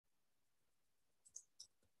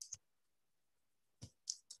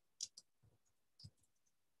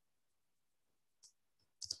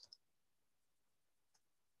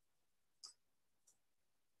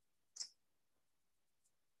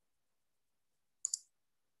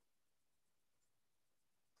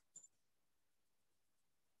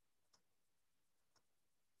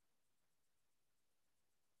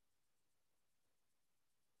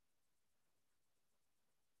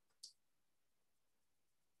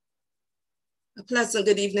A pleasant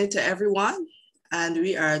good evening to everyone, and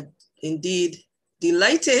we are indeed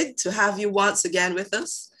delighted to have you once again with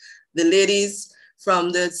us. The ladies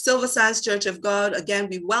from the Silver Sands Church of God, again,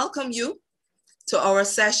 we welcome you to our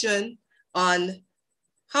session on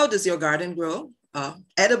how does your garden grow,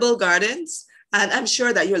 edible gardens. And I'm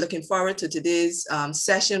sure that you're looking forward to today's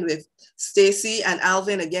session with Stacey and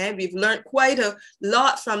Alvin again. We've learned quite a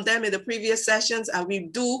lot from them in the previous sessions, and we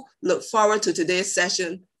do look forward to today's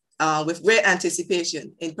session with great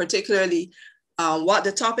anticipation, in particularly what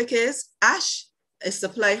the topic is, ash, a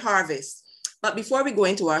supply harvest. But before we go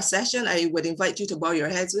into our session, I would invite you to bow your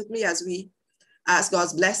heads with me as we ask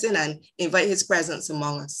God's blessing and invite his presence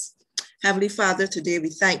among us. Heavenly Father, today we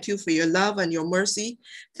thank you for your love and your mercy.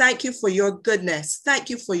 Thank you for your goodness.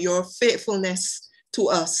 Thank you for your faithfulness to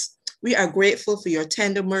us. We are grateful for your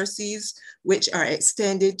tender mercies, which are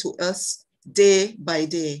extended to us day by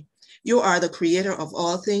day. You are the creator of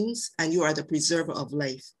all things, and you are the preserver of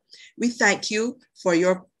life. We thank you for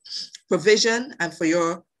your provision and for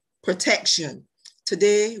your protection.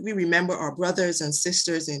 Today, we remember our brothers and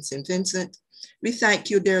sisters in St. Vincent. We thank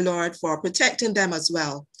you, dear Lord, for protecting them as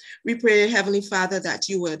well. We pray, Heavenly Father, that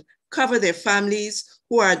you would cover their families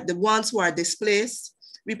who are the ones who are displaced.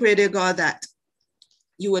 We pray, dear God, that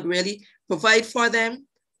you would really provide for them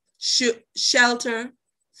shelter,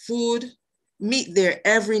 food, meet their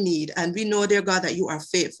every need. And we know, dear God, that you are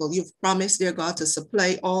faithful. You've promised, dear God, to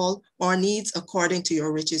supply all our needs according to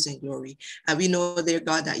your riches in glory. And we know, dear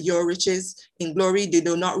God, that your riches in glory, they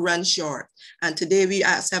do not run short. And today we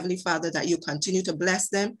ask, Heavenly Father, that you continue to bless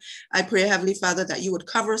them. I pray, Heavenly Father, that you would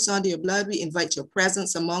cover us under your blood. We invite your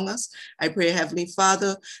presence among us. I pray, Heavenly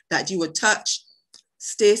Father, that you would touch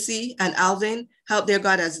Stacey and Alvin. Help, dear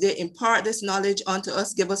God, as they impart this knowledge onto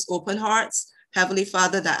us. Give us open hearts. Heavenly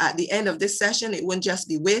Father, that at the end of this session, it wouldn't just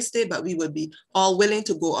be wasted, but we would be all willing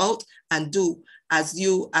to go out and do as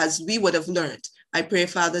we would have learned. I pray,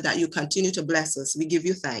 Father, that you continue to bless us. We give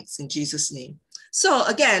you thanks in Jesus' name. So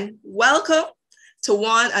again, welcome to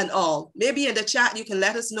one and all. Maybe in the chat, you can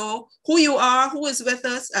let us know who you are, who is with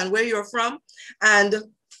us, and where you're from. And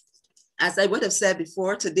as I would have said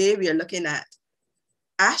before, today we are looking at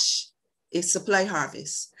ash, a supply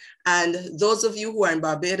harvest. And those of you who are in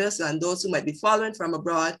Barbados and those who might be following from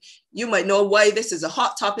abroad, you might know why this is a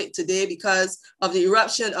hot topic today, because of the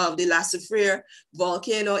eruption of the La Soufrière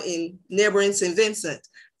volcano in neighboring St. Vincent.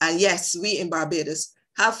 And yes, we in Barbados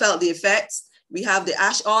have felt the effects. We have the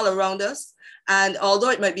ash all around us. And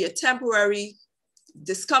although it might be a temporary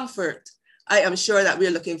discomfort, I am sure that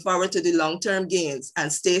we're looking forward to the long-term gains.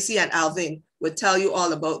 And Stacey and Alvin would tell you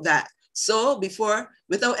all about that. So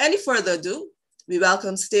without any further ado, we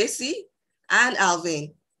welcome Stacey and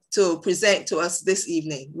Alvin to present to us this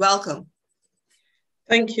evening. Welcome.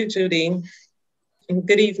 Thank you, Judy. And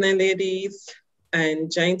good evening, ladies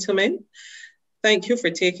and gentlemen. Thank you for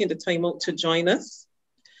taking the time out to join us.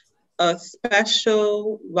 A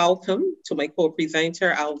special welcome to my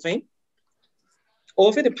co-presenter, Alvin.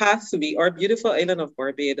 Over the past week, our beautiful island of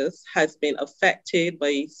Barbados has been affected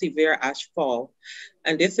by severe ash fall.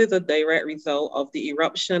 And this is a direct result of the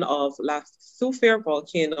eruption of La Soufrière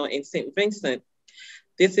volcano in St. Vincent.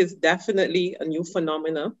 This is definitely a new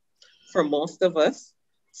phenomenon for most of us,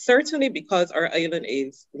 certainly because our island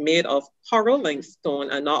is made of coral limestone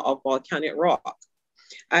and not of volcanic rock.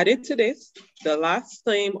 Added to this, the last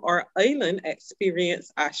time our island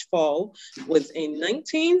experienced ash fall was in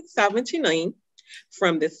 1979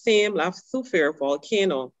 from the same La Soufrière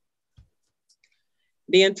volcano.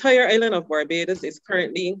 The entire island of Barbados is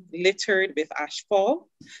currently littered with ashfall,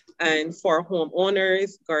 and for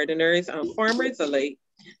homeowners, gardeners, and farmers alike,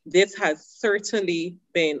 this has certainly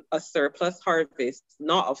been a surplus harvest,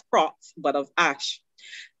 not of crops, but of ash.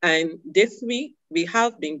 And this week, we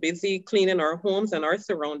have been busy cleaning our homes and our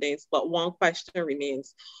surroundings, but one question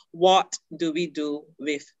remains: what do we do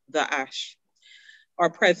with the ash? Our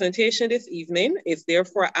presentation this evening is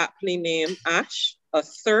therefore aptly named Ash, a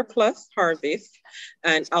Surplus Harvest,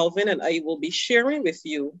 and Alvin and I will be sharing with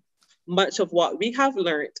you much of what we have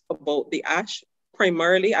learned about the ash,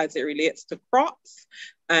 primarily as it relates to crops,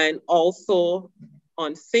 and also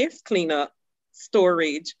on safe cleanup,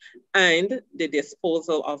 storage, and the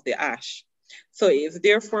disposal of the ash. So it is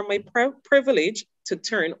therefore my privilege to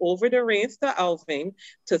turn over the reins to Alvin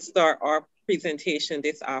to start our presentation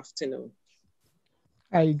this afternoon.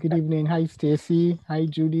 Hi, good evening. Hi, Stacey. Hi,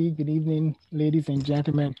 Judy. Good evening, ladies and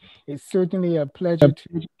gentlemen. It's certainly a pleasure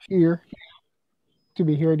to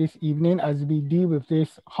be here this evening as we deal with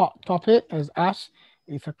this hot topic as ash.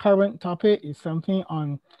 It's a current topic. It's something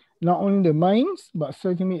on not only the minds, but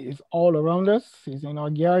certainly it's all around us. It's in our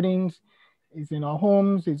gardens. It's in our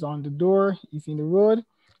homes, it's on the door, it's in the road.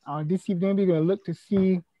 This evening, we're going to look to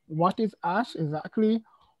see what is ash exactly,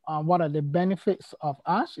 what are the benefits of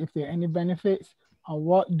ash, if there are any benefits,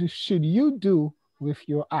 and should you do with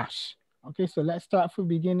your ash. Okay, so let's start from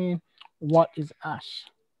the beginning. What is ash?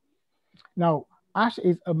 Now, ash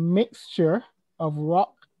is a mixture of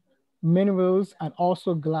rock, minerals, and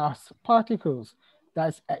also glass particles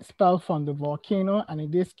that's expelled from the volcano. And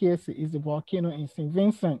in this case, it is the volcano in St.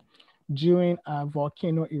 Vincent during a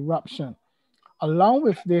volcano eruption. Along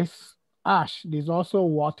with this ash, there's also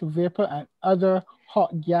water vapor and other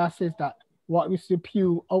hot gases that what we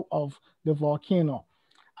spew out of the volcano.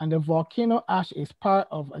 And the volcano ash is part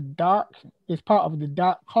of the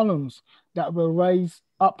dark columns that will rise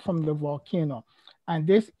up from the volcano. And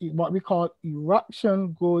this is what we call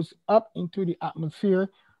eruption, goes up into the atmosphere,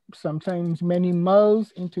 sometimes many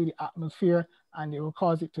miles into the atmosphere, and it will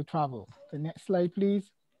cause it to travel. The next slide, please.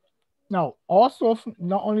 Now, also,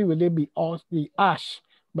 not only will it be all the ash,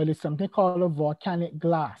 but it's something called a volcanic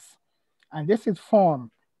glass. And this is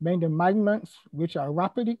formed when the magmas, which are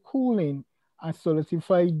rapidly cooling and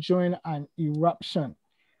solidify during an eruption.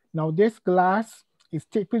 Now, this glass is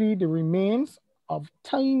typically the remains of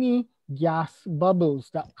tiny gas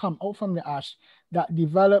bubbles that come out from the ash that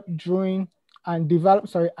develop and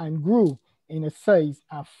grew in a size,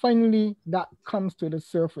 and finally that comes to the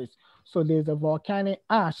surface. So there's a volcanic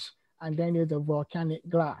ash, and then there's a volcanic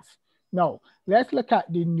glass. Now, let's look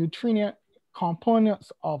at the nutrient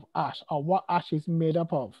components of ash, or what ash is made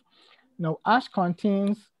up of. Now, ash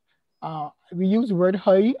contains, we use the word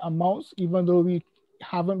high amounts, even though we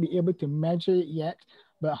haven't been able to measure it yet,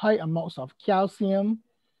 but high amounts of calcium,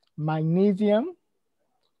 magnesium,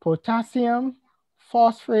 potassium,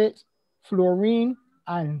 phosphate, fluorine,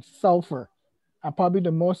 and sulfur. And probably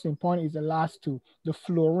the most important is the last two, the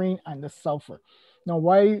fluorine and the sulfur. Now,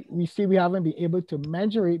 why we see we haven't been able to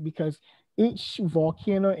measure it, because each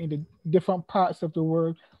volcano in the different parts of the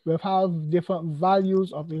world will have different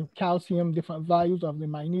values of the calcium, different values of the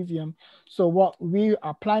magnesium. So what we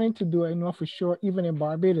are planning to do, I know for sure, even in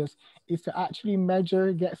Barbados, is to actually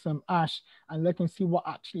measure, get some ash, and look and see what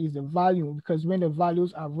actually is the value, because when the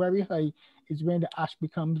values are very high, is when the ash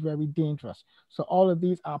becomes very dangerous. So all of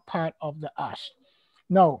these are part of the ash.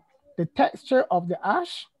 Now, the texture of the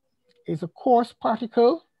ash is a coarse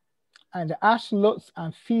particle, and the ash looks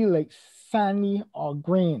and feel like sandy or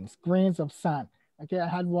grains of sand. Okay, I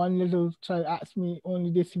had one little child ask me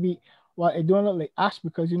only this week, well, it don't look like ash,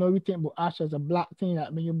 because we think about ash as a black thing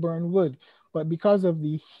that when you burn wood, but because of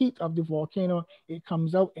the heat of the volcano, it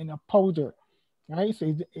comes out in a powder, right?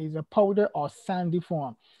 So it's a powder or sandy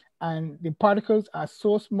form. And the particles are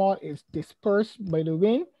so small, it's dispersed by the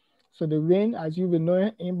wind. So the wind, as you will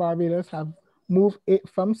know, in Barbados, have moved it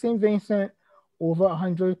from St. Vincent over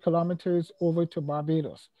 100 kilometers over to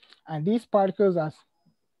Barbados. And these particles are,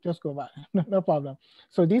 just go back, no problem.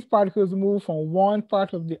 So these particles move from one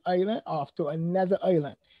part of the island off to another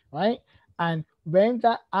island, right? And when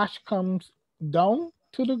that ash comes down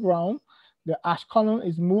to the ground, the ash column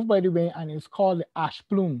is moved by the wind, and it's called the ash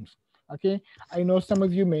plumes. Okay, I know some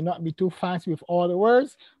of you may not be too fancy with all the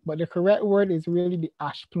words, but the correct word is really the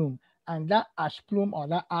ash plume. And that ash plume, or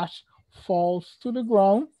that ash, falls to the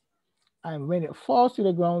ground. And when it falls to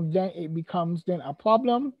the ground, then it becomes then a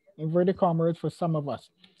problem, inverted commas, for some of us.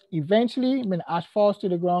 Eventually, when ash falls to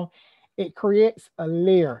the ground, it creates a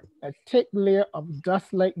layer, a thick layer of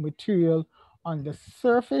dust-like material on the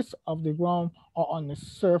surface of the ground or on the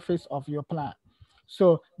surface of your plant.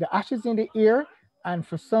 So the ash is in the air, and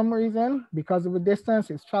for some reason, because of the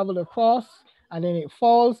distance, it's traveled across, and then it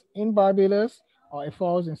falls in Barbados, or it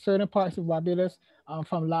falls in certain parts of Barbados.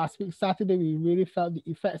 From last week, Saturday, we really felt the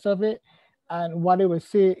effects of it. And what I would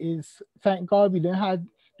say is, thank God we didn't have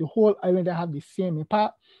the whole island that have the same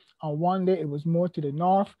impact. On one day, it was more to the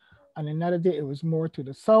north, and another day, it was more to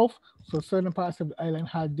the south. So certain parts of the island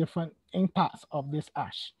had different impacts of this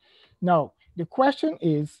ash. Now, the question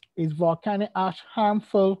is volcanic ash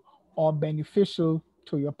harmful or beneficial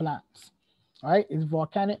to your plants? All right, is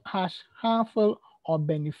volcanic ash harmful or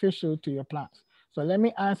beneficial to your plants? So let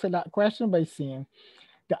me answer that question by saying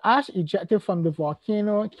the ash ejected from the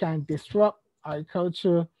volcano can disrupt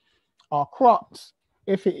agriculture or crops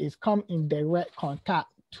if it is come in direct contact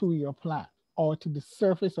to your plant or to the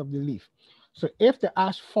surface of the leaf. So if the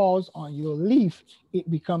ash falls on your leaf, it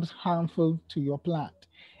becomes harmful to your plant.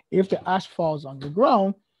 If the ash falls on the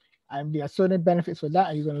ground, and there are certain benefits for that,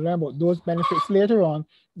 and you're going to learn about those benefits later on,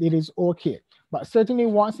 it is okay. But certainly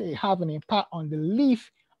once it has an impact on the leaf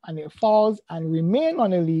and it falls and remain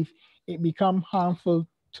on the leaf, it becomes harmful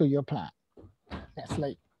to your plant. Next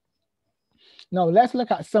slide. Now let's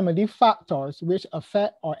look at some of the factors which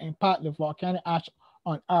affect or impact the volcanic ash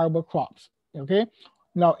on arable crops. Okay.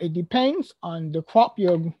 Now it depends on the crop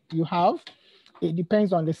you have. It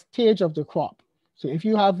depends on the stage of the crop. So if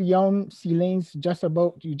you have young seedlings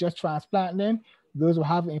you just transplant them, those will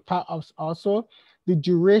have impact also. The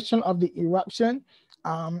duration of the eruption.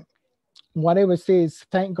 What I would say is,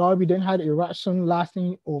 thank God we didn't have eruption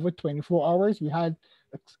lasting over 24 hours. We had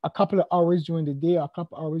a couple of hours during the day, or a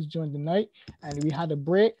couple of hours during the night, and we had a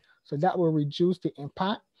break. So that will reduce the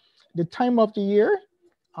impact. The time of the year,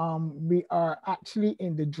 we are actually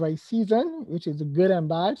in the dry season, which is good and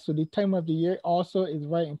bad. So the time of the year also is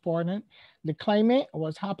very important. The climate,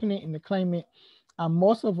 what's happening in the climate, and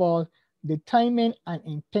most of all, the timing and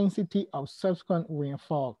intensity of subsequent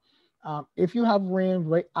rainfall. If you have rain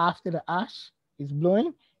right after the ash is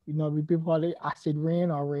blowing, we people call it acid rain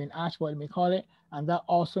or rain ash, what we call it, and that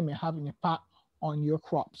also may have an impact on your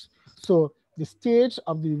crops. So the stage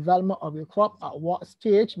of the development of your crop, at what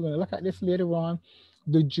stage, we're going to look at this later on.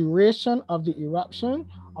 The duration of the eruption,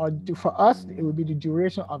 or for us, it would be the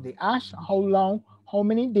duration of the ash, how long, how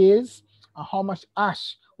many days, and how much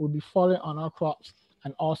ash will be falling on our crops,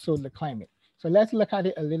 and also the climate. So let's look at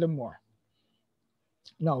it a little more.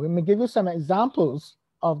 Now, let me give you some examples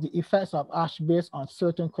of the effects of ash based on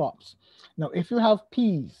certain crops. Now, if you have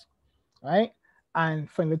peas, right, and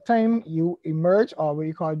from the time you emerge, or what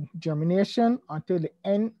you call germination, until the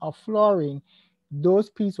end of flowering, those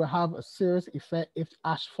peas will have a serious effect if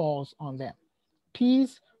ash falls on them.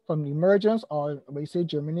 Peas from the emergence, or we say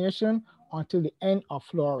germination, until the end of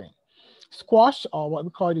flowering. Squash, or what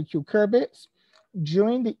we call the cucurbits,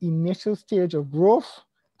 during the initial stage of growth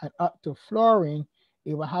and up to flowering,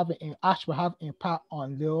 ash will have impact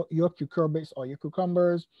on your cucurbits or your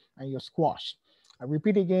cucumbers and your squash. I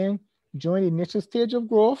repeat again, during the initial stage of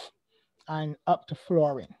growth and up to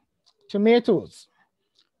flowering. Tomatoes,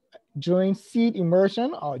 during seed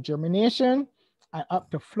immersion or germination and up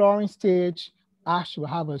to flowering stage, ash will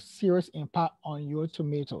have a serious impact on your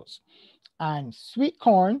tomatoes. And sweet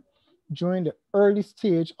corn, during the early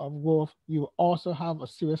stage of growth, you will also have a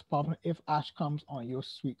serious problem if ash comes on your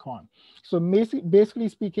sweet corn. So basically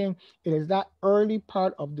speaking, it is that early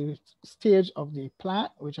part of the stage of the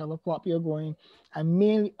plant, whichever crop you're growing, and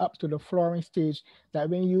mainly up to the flowering stage, that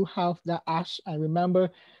when you have that ash, and remember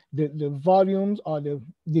the volumes or the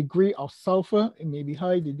degree of sulfur, it may be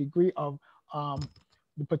high, the degree of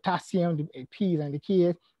the potassium, the P's and the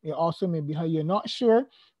K's, it also may be high, you're not sure,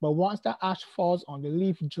 but once the ash falls on the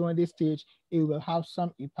leaf during this stage, it will have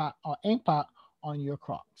some impact on your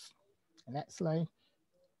crops. Next slide.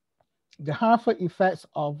 The harmful effects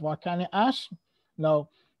of volcanic ash. Now,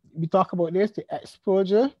 we talk about this, the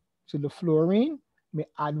exposure to the fluorine may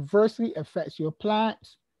adversely affect your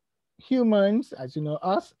plants, humans, as you know,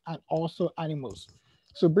 us, and also animals.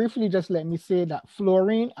 So briefly, just let me say that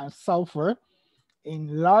fluorine and sulfur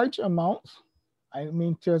in large amounts, I mean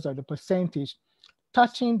in terms of the percentage,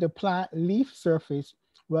 touching the plant leaf surface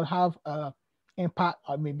will have an impact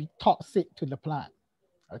or maybe toxic to the plant,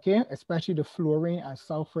 okay? Especially the fluorine and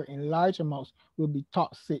sulfur in large amounts will be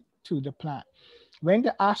toxic to the plant. When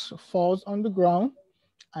the ash falls on the ground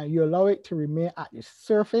and you allow it to remain at the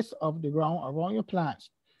surface of the ground around your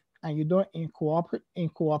plants, and you don't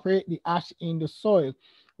incorporate the ash in the soil,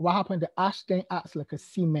 what happens, the ash then acts like a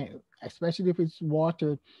cement, especially if it's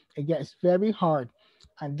watered, it gets very hard.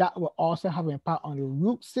 And that will also have an impact on the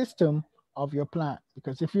root system of your plant.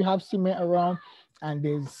 Because if you have cement around and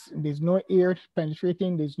there's no air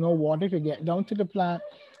penetrating, there's no water to get down to the plant,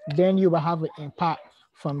 then you will have an impact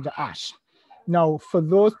from the ash. Now, for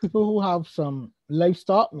those people who have some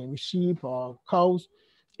livestock, maybe sheep or cows,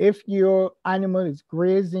 if your animal is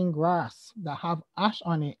grazing grass that have ash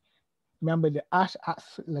on it, remember the ash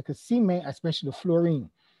acts like a cement, especially the fluorine.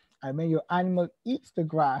 And when your animal eats the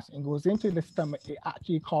grass and goes into the stomach, it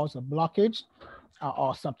actually causes a blockage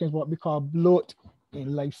or something what we call bloat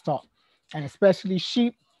in livestock. And especially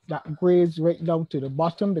sheep that graze right down to the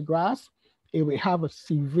bottom, the grass, it will have a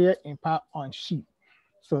severe impact on sheep.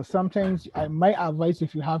 So sometimes I might advise,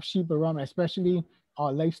 if you have sheep around, especially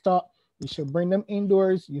or livestock, you should bring them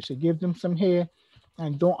indoors, you should give them some hay,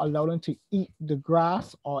 and don't allow them to eat the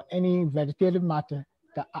grass or any vegetative matter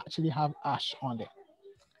that actually have ash on it.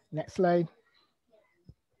 Next slide.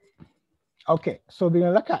 Okay, so we're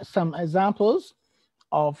gonna look at some examples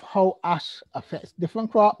of how ash affects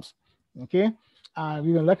different crops. Okay, we're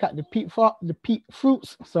gonna look at the peat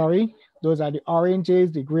fruits, sorry. Those are the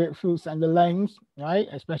oranges, the grapefruits, and the limes, right?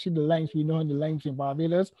 Especially the limes, we know the limes in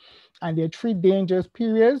Barbados. And there are three dangerous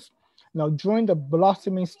periods. Now, during the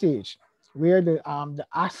blossoming stage, where the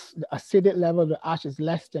acidic level of the ash is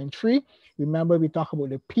less than 3. Remember, we talk about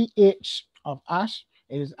the pH of ash.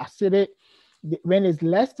 It is acidic. When it's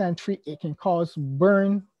less than 3, it can cause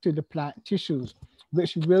burn to the plant tissues,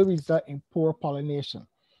 which will result in poor pollination.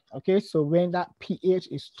 Okay, so when that pH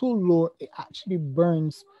is too low, it actually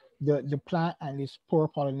burns the plant and it's poor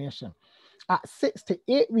pollination. At 6 to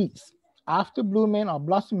 8 weeks after blooming or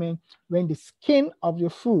blossoming, when the skin of your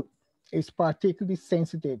fruit is particularly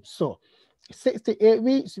sensitive. So 6 to 8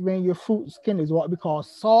 weeks, when your fruit skin is what we call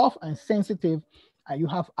soft and sensitive, and you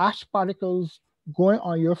have ash particles going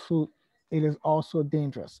on your fruit, it is also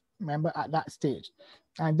dangerous. Remember, at that stage.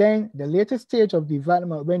 And then the later stage of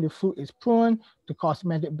development, when the fruit is prone to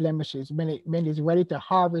cosmetic blemishes, when it's ready to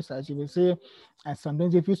harvest, as you will say, and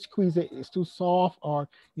sometimes if you squeeze it, it's too soft, or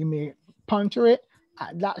you may puncture it.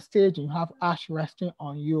 At that stage, you have ash resting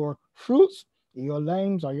on your fruits, your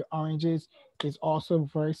limes or your oranges is also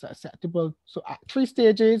very susceptible. So at 3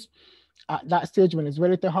 stages, at that stage when it's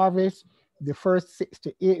ready to harvest, the first 6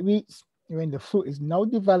 to 8 weeks, when the fruit is now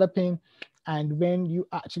developing, and when you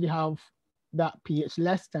actually have that pH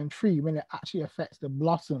less than 3, when it actually affects the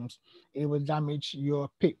blossoms, it will damage your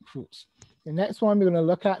pick fruits. The next one we're going to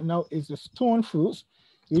look at now is the stone fruits,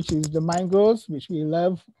 which is the mangoes, which we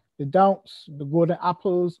love, the don'ts, the golden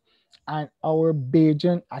apples, and our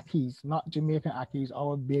Bajan akis, not Jamaican akis,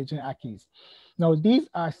 our Bajan akis. Now, these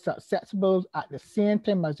are susceptible at the same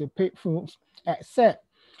time as the pick fruits, except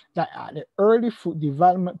that at the early fruit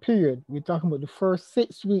development period, we're talking about the first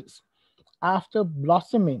 6 weeks after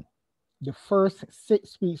blossoming, the first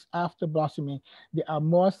 6 weeks after blossoming, they are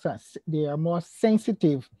more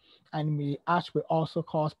sensitive, and the ash will also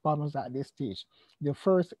cause problems at this stage, the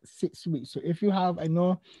first 6 weeks. So if you have, I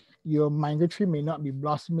know your mango tree may not be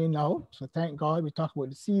blossoming now, so thank God we talk about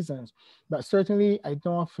the seasons, but certainly I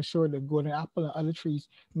know for sure the golden apple and other trees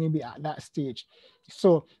may be at that stage.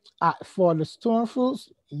 So for the stone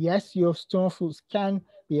fruits, yes, your stone fruits can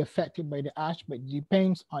be affected by the ash, but it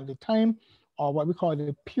depends on the time, or what we call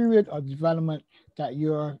the period of development that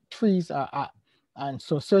your trees are at. And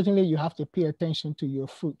so certainly you have to pay attention to your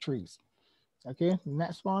fruit trees. Okay,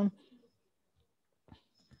 next one.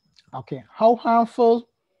 Okay,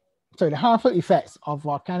 the harmful effects of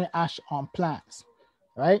volcanic ash on plants,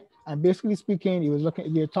 right? And basically speaking,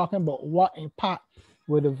 you're talking about what impact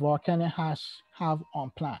will the volcanic ash have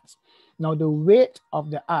on plants. Now, the weight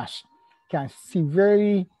of the ash can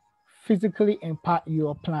severely physically impact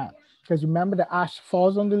your plant, because remember, the ash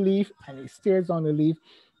falls on the leaf and it stays on the leaf.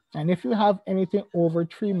 And if you have anything over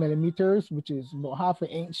 3 millimeters, which is about half an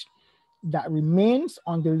inch, that remains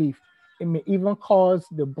on the leaf, it may even cause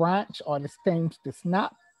the branch or the stems to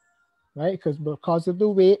snap, right? Because of the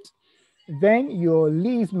weight. Then your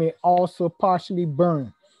leaves may also partially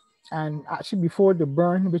burn. And actually before the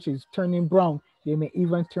burn, which is turning brown, they may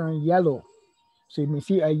even turn yellow. So you may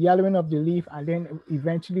see a yellowing of the leaf, and then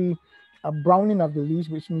eventually a browning of the leaves,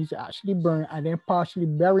 which means it actually burn, and then partially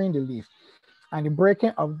burying the leaf, and the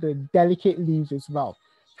breaking of the delicate leaves as well.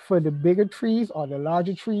 For the bigger trees or the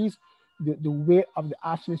larger trees, the weight of the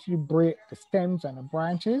ash actually break the stems and the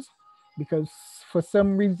branches, because for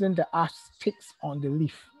some reason the ash sticks on the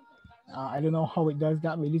leaf. I don't know how it does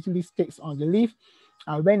that, but it literally sticks on the leaf.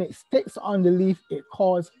 And when it sticks on the leaf, it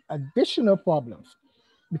causes additional problems,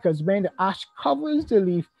 because when the ash covers the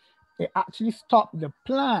leaf, it actually stops the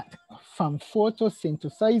plant from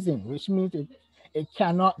photosynthesizing, which means it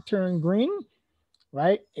cannot turn green,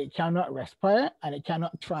 right? It cannot respire, and it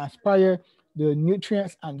cannot transpire the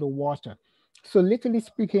nutrients and the water. So literally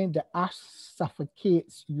speaking, the ash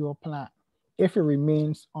suffocates your plant if it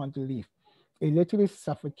remains on the leaf. It literally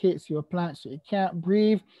suffocates your plant, so it can't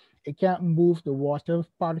breathe, it can't move the water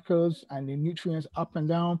particles and the nutrients up and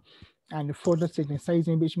down, and the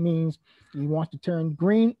photosynthesizing, which means you want to turn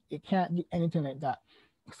green, it can't do anything like that.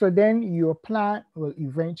 So then your plant will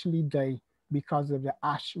eventually die because of the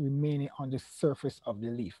ash remaining on the surface of the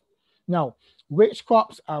leaf. Now, which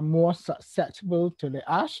crops are more susceptible to the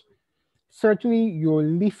ash? Certainly your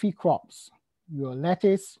leafy crops, your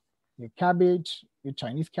lettuce, your cabbage, your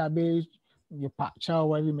Chinese cabbage, your pak chow,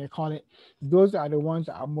 whatever you may call it. Those are the ones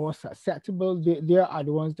that are more susceptible. They are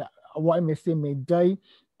the ones that, what I may say, may die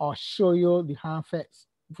or show you the harm effects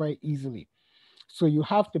very easily. So you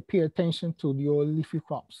have to pay attention to your leafy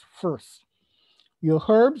crops first. Your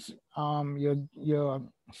herbs, your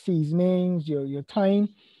seasonings, your thyme,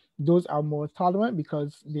 those are more tolerant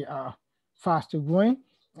because they are faster growing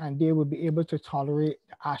and they will be able to tolerate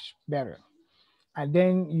the ash better. And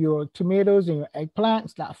then your tomatoes and your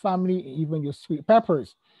eggplants, that family, even your sweet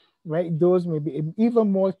peppers, right? Those may be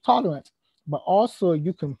even more tolerant, but also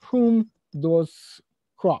you can prune those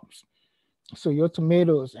crops. So your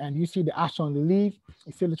tomatoes, and you see the ash on the leaf,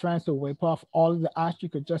 instead of trying to wipe off all of the ash, you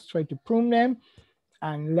could just try to prune them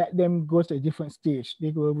and let them go to a different stage.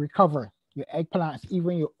 They will recover. Your eggplants,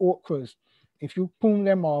 even your okras. If you prune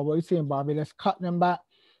them, or what you say in Barbados, cut them back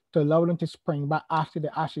to allow them to spring back after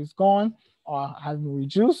the ash is gone or has been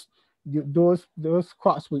reduced, those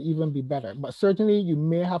crops will even be better. But certainly you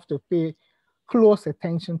may have to pay close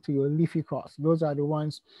attention to your leafy crops. Those are the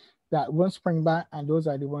ones that won't spring back, and those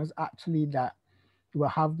are the ones actually that will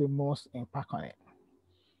have the most impact on it.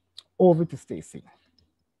 Over to Stacey.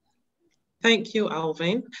 Thank you,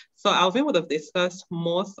 Alvin. So Alvin would have discussed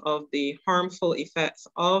most of the harmful effects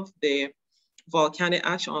of the volcanic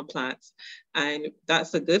ash on plants. And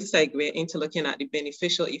that's a good segue into looking at the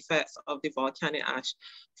beneficial effects of the volcanic ash.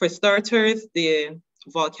 For starters, the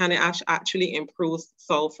volcanic ash actually improves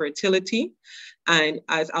soil fertility. And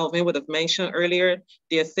as Alvin would have mentioned earlier,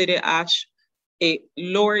 the acidic ash, it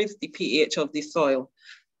lowers the pH of the soil.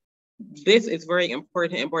 This is very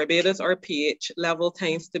important. In Barbados, our pH level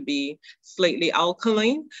tends to be slightly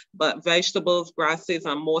alkaline, but vegetables, grasses,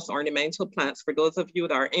 and most ornamental plants, for those of you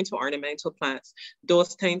that are into ornamental plants,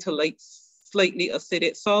 those tend to like slightly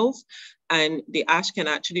acidic soils, and the ash can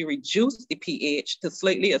actually reduce the pH to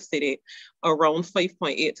slightly acidic, around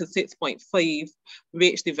 5.8 to 6.5,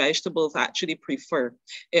 which the vegetables actually prefer.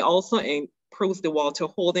 It also improves the water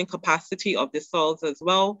holding capacity of the soils as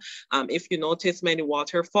well. If you notice many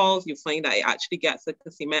waterfalls, you find that it actually gets the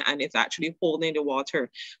cement and it's actually holding the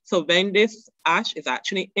water. So when this ash is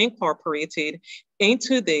actually incorporated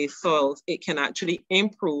into the soils, it can actually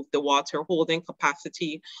improve the water holding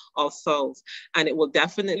capacity of soils, and it will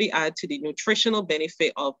definitely add to the nutritional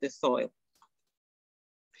benefit of the soil.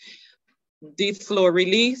 The slow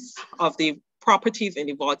release of the properties in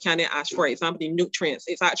the volcanic ash, for example, the nutrients,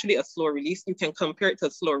 it's actually a slow release. You can compare it to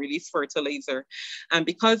a slow release fertilizer. And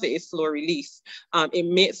because it is slow release, it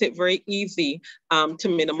makes it very easy to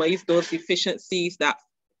minimize those deficiencies that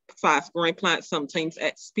fast growing plants sometimes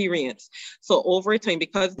experience. So over time,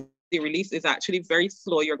 because the release is actually very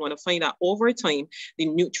slow, you're going to find that over time, the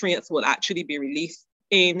nutrients will actually be released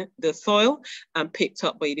in the soil and picked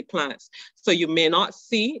up by the plants. So you may not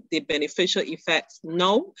see the beneficial effects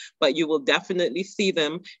now, but you will definitely see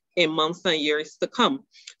them in months and years to come.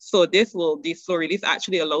 So the slow release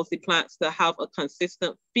actually allows the plants to have a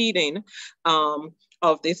consistent feeding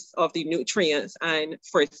of the nutrients, and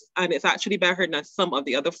it's actually better than some of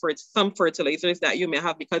the other fertilizers that you may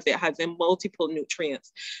have, because it has multiple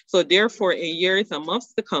nutrients. So therefore, in years and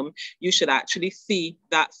months to come, you should actually see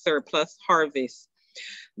that surplus harvest.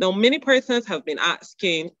 Now, many persons have been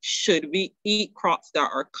asking, should we eat crops that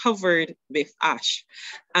are covered with ash?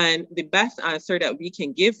 And the best answer that we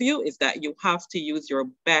can give you is that you have to use your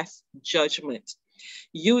best judgment.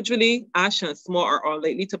 Usually, ash and smog are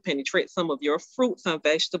unlikely to penetrate some of your fruits and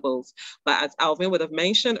vegetables. But as Alvin would have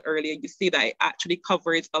mentioned earlier, you see that it actually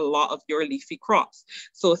covers a lot of your leafy crops.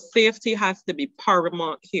 So safety has to be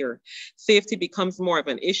paramount here. Safety becomes more of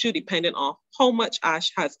an issue depending on how much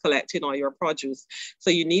ash has collected on your produce.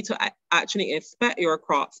 So you need to actually inspect your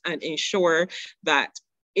crops and ensure that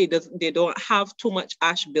they don't have too much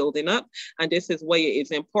ash building up. And this is why it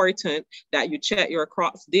is important that you check your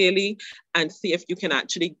crops daily and see if you can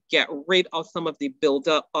actually get rid of some of the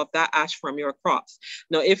buildup of that ash from your crops.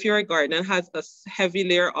 Now, if your garden has a heavy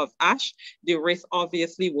layer of ash, the risk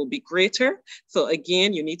obviously will be greater. So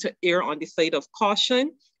again, you need to err on the side of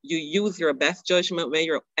caution. You use your best judgment when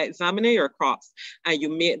you're examining your crops, and you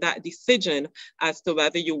make that decision as to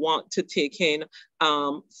whether you want to take in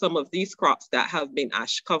some of these crops that have been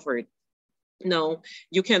ash covered. Now,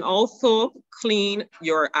 you can also clean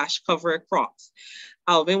your ash covered crops.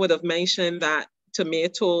 Alvin would have mentioned that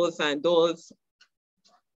tomatoes and those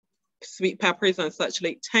sweet peppers and such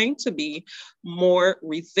like tend to be more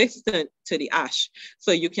resistant to the ash.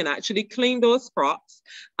 So you can actually clean those crops.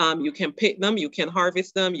 You can pick them, you can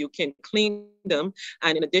harvest them, you can clean them.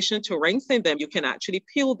 And in addition to rinsing them, you can actually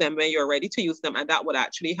peel them when you're ready to use them. And that would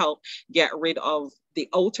actually help get rid of the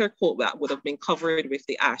outer coat that would have been covered with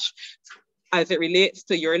the ash. As it relates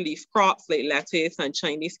to your leaf crops like lettuce and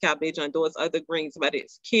Chinese cabbage and those other greens, whether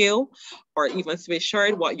it's kale or even Swiss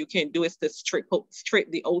chard, what you can do is to strip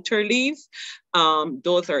the outer leaves.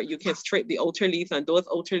 You can strip the outer leaves, and those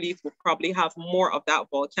outer leaves will probably have more of that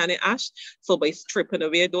volcanic ash. So by stripping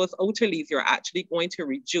away those outer leaves, you're actually going to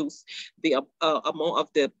reduce the amount of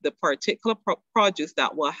the particular produce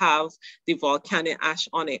that will have the volcanic ash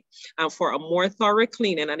on it. And for a more thorough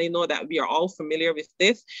cleaning, and I know that we are all familiar with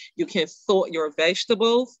this, you can soak your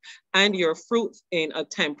vegetables and your fruits in a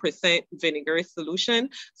 10% vinegar solution.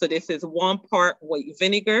 So this is 1 part white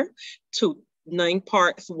vinegar to 9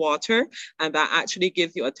 parts water, and that actually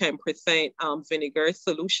gives you a 10% vinegar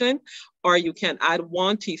solution. Or you can add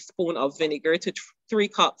 1 teaspoon of vinegar to 3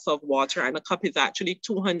 cups of water, and a cup is actually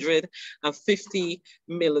 250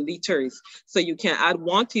 milliliters. So you can add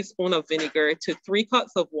 1 teaspoon of vinegar to 3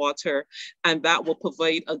 cups of water, and that will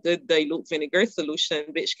provide a good dilute vinegar solution,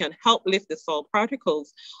 which can help lift the salt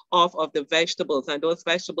particles off of the vegetables. And those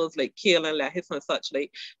vegetables like kale and lettuce and such,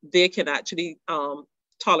 like, they can actually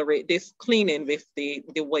tolerate this cleaning with the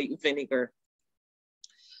white vinegar.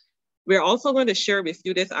 We're also going to share with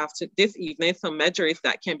you this evening some measures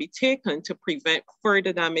that can be taken to prevent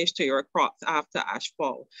further damage to your crops after ash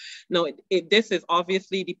fall. Now, this is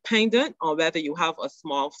obviously dependent on whether you have a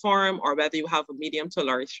small farm or whether you have a medium to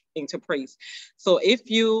large enterprise. So if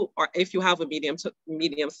you have a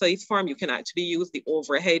medium sized farm, you can actually use the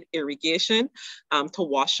overhead irrigation to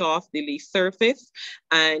wash off the leaf surface,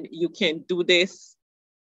 and you can do this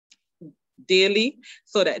daily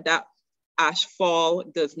so that ash fall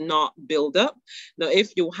does not build up. Now,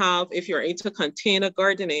 if you're into container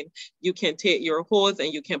gardening, you can take your hose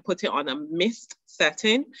and you can put it on a mist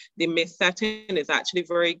setting. The mist setting is actually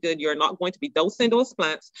very good. You're not going to be dousing those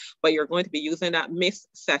plants, but you're going to be using that mist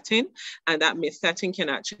setting, and that mist setting can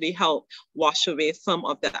actually help wash away some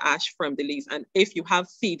of the ash from the leaves. And if you have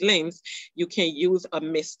seedlings, you can use a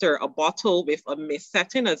mister, a bottle with a mist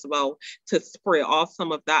setting as well, to spray off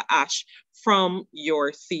some of that ash from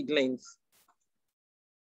your seedlings.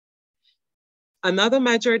 Another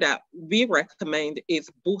measure that we recommend is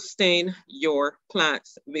boosting your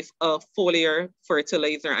plants with a foliar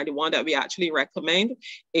fertilizer, and the one that we actually recommend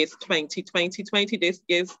is 20-20-20.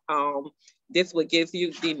 This will give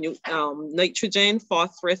you the nitrogen,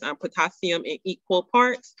 phosphorus, and potassium in equal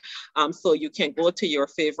parts. So you can go to your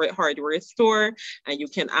favorite hardware store and you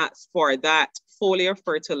can ask for that foliar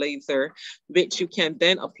fertilizer, which you can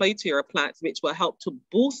then apply to your plants, which will help to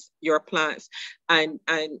boost your plants and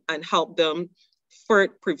help them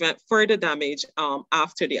prevent further damage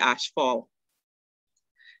after the ash fall.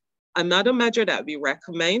 Another measure that we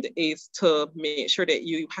recommend is to make sure that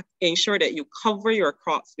you ensure that you cover your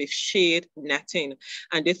crops with shade netting.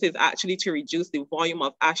 And this is actually to reduce the volume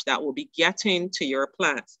of ash that will be getting to your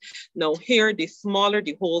plants. Now here, the smaller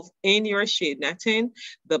the holes in your shade netting,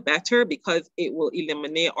 the better, because it will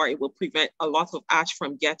eliminate or it will prevent a lot of ash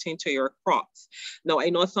from getting to your crops. Now,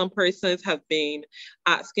 I know some persons have been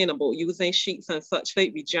asking about using sheets and such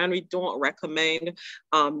like. We generally don't recommend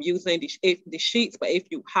using the sheets, but if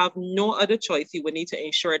you have no other choice, you will need to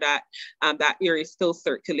ensure that that air is still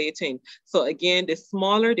circulating. So again, the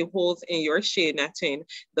smaller the holes in your shade netting,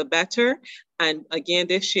 the better. And again,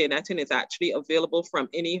 this shade netting is actually available from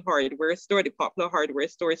any hardware store. The popular hardware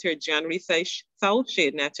stores here generally sell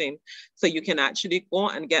shade netting. So you can actually go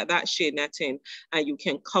and get that shade netting, and you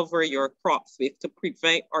can cover your crops with to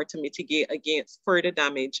prevent or to mitigate against further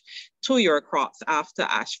damage to your crops after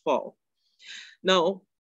ash fall. Now,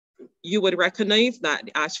 you would recognize that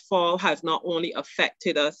the ash fall has not only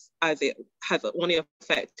affected us as it has only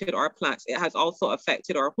affected our plants, it has also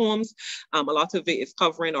affected our homes. A lot of it is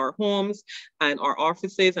covering our homes and our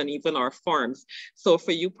offices and even our farms. So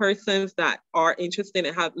for you persons that are interested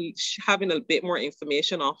in having a bit more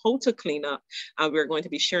information on how to clean up, we're going to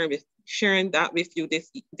be sharing that with you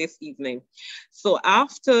this evening. So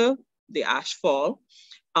after the ash fall,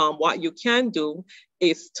 what you can do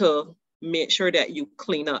is to make sure that you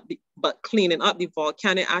clean up. But cleaning up the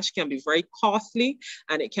volcanic ash can be very costly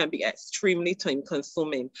and it can be extremely time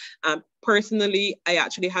consuming. Personally, I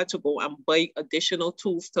actually had to go and buy additional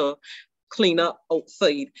tools to clean up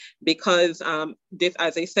outside because this,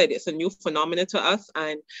 as I said, it's a new phenomenon to us,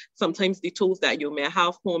 and sometimes the tools that you may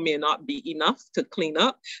have home may not be enough to clean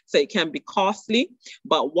up, so it can be costly.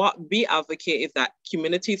 But what we advocate is that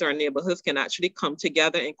communities or neighborhoods can actually come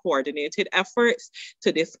together in coordinated efforts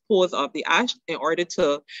to dispose of the ash in order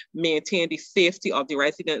to maintain the safety of the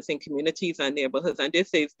residents in communities and neighborhoods. And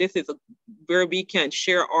this is where we can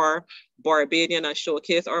share our Barbadian and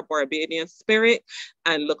showcase our Barbadian spirit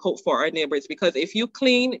and look out for our neighbors. Because if you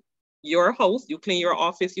clean your house, you clean your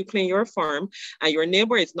office, you clean your farm, and your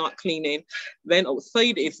neighbor is not cleaning, when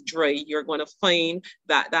outside is dry, you're going to find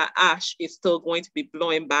that that ash is still going to be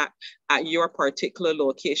blowing back at your particular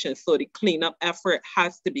location. So the cleanup effort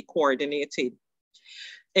has to be coordinated.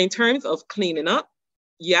 In terms of cleaning up,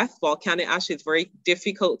 yes, volcanic ash is very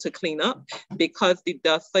difficult to clean up because the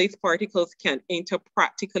dust-sized particles can enter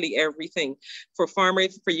practically everything. For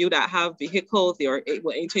farmers, for you that have vehicles, it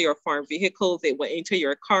will enter your farm vehicles, it will enter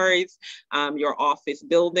your cars, your office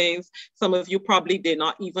buildings. Some of you probably did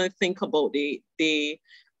not even think about the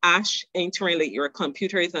ash entering like your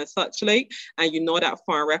computers and such like, and you know that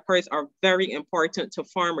farm records are very important to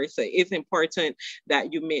farmers. So it's important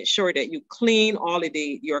that you make sure that you clean all of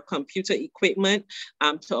your computer equipment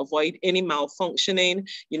to avoid any malfunctioning.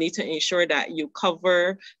 You need to ensure that you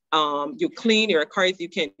cover you clean your cars. You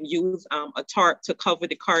can use a tarp to cover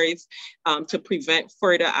the cars to prevent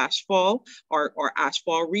further ashfall or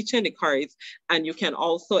ashfall reaching the cars. And you can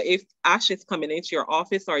also, if ash is coming into your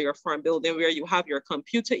office or your farm building where you have your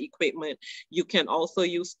computer equipment, you can also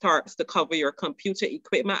use tarps to cover your computer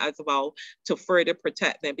equipment as well to further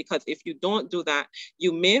protect them. Because if you don't do that,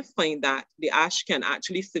 you may find that the ash can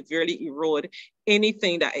actually severely erode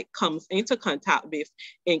anything that it comes into contact with,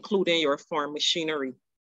 including your farm machinery.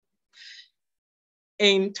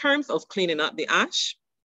 In terms of cleaning up the ash,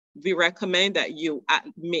 we recommend that you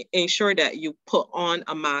ensure that you put on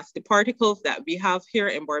a mask. The particles that we have here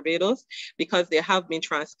in Barbados, because they have been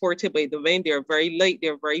transported by the wind, they're very light,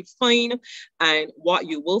 they're very fine. And what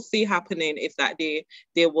you will see happening is that they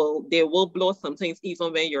will blow sometimes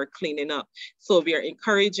even when you're cleaning up. So we are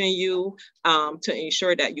encouraging you to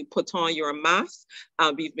ensure that you put on your mask.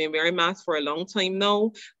 We've been wearing masks for a long time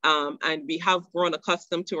now, and we have grown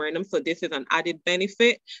accustomed to wearing them. So this is an added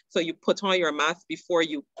benefit. So you put on your mask before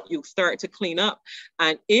you start to clean up.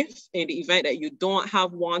 And if in the event that you don't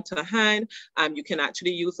have one to hand, you can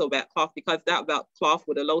actually use a wet cloth, because that wet cloth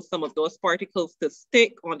would allow some of those particles to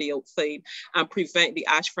stick on the outside and prevent the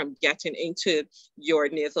ash from getting into your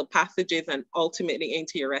nasal passages and ultimately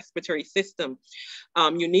into your respiratory system.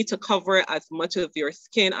 You need to cover as much of your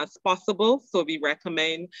skin as possible. So we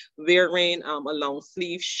recommend wearing a long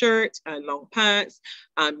sleeve shirt and long pants.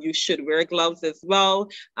 You should wear gloves as well.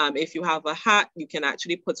 If you have a hat, you can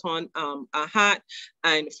actually put on a hat.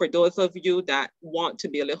 And for those of you that want to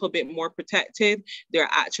be a little bit more protected, there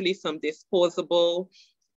are actually some disposable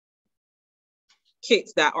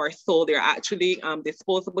kits that are sold. They're actually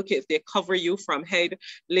disposable kits. They cover you from head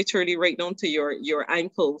literally right down to your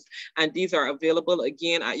ankles. And these are available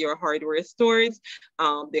again at your hardware stores.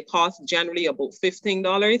 They cost generally about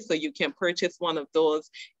 $15. So you can purchase one of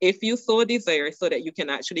those if you so desire, so that you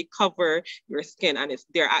can actually cover your skin. And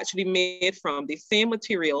they're actually made from the same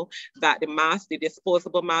material that the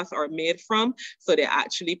disposable masks are made from. So they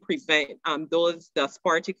actually prevent those dust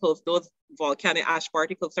particles, those volcanic ash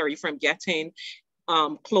particles, from getting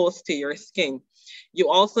close to your skin. You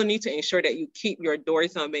also need to ensure that you keep your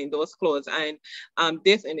doors and windows closed. And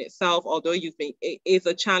this in itself, although it is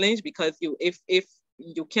a challenge, because if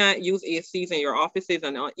you can't use ACs in your offices,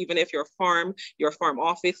 and even if your farm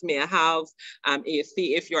office may have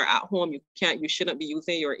AC, if you're at home, you shouldn't be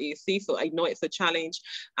using your AC. So I know it's a challenge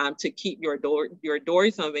to keep your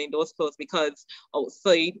doors and windows closed, because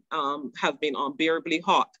outside have been unbearably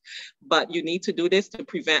hot. But you need to do this to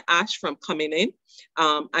prevent ash from coming in.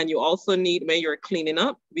 And you also need, when you're cleaning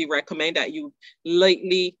up, we recommend that you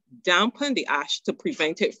lightly dampen the ash to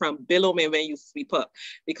prevent it from billowing when you sweep up,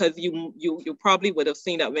 because you probably would have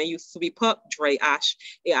seen that when you sweep up dry ash,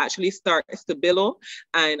 it actually starts to billow,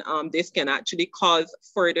 and this can actually cause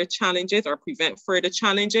further challenges or prevent further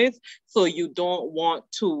challenges. So you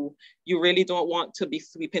really don't want to be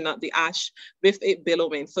sweeping up the ash with it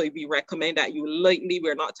billowing. So we recommend that you lightly,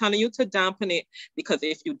 we're not telling you to dampen it, because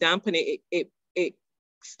if you dampen it, it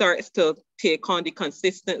starts to take on the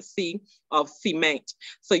consistency of cement.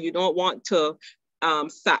 So you don't want to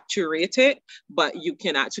saturate it, but you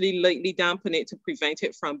can actually lightly dampen it to prevent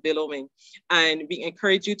it from billowing. And we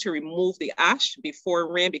encourage you to remove the ash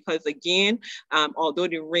before rain, because again, although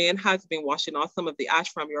the rain has been washing off some of the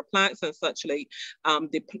ash from your plants and such, like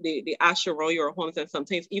the ash around your homes, and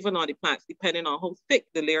sometimes even on the plants, depending on how thick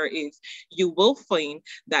the layer is, you will find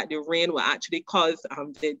that the rain will actually cause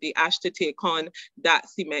the ash to take on that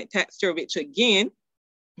cement texture, which again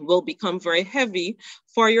will become very heavy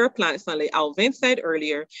for your plants. And like Alvin said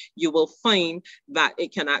earlier, you will find that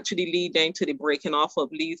it can actually lead then to the breaking off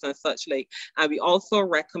of leaves and such like. And we also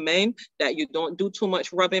recommend that you don't do too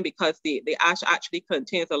much rubbing, because the ash actually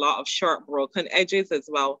contains a lot of sharp broken edges as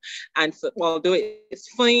well. And so, although it's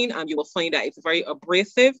fine, you will find that it's very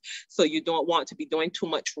abrasive. So you don't want to be doing too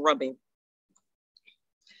much rubbing.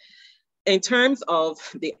 In terms of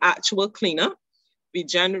the actual cleanup, we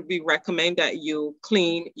generally recommend that you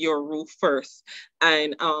clean your roof first.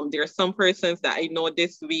 And there are some persons that I know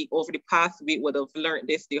this week, over the past week, would have learned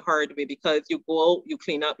this the hard way, because you go out, you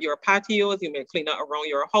clean up your patios, you may clean up around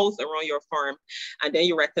your house, around your farm, and then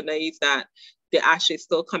you recognize that the ash is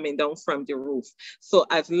still coming down from the roof. So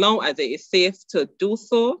as long as it is safe to do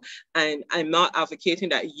so, and I'm not advocating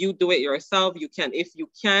that you do it yourself, you can, if you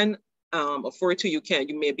can, afford to, you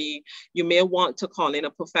may want to call in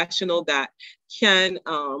a professional that can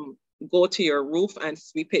go to your roof and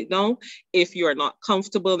sweep it down if you're not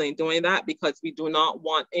comfortable in doing that, because we do not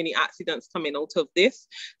want any accidents coming out of this.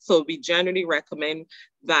 So we generally recommend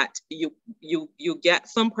that you get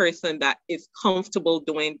some person that is comfortable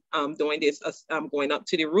doing this, going up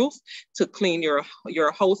to the roof to clean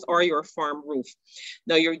your house or your farm roof.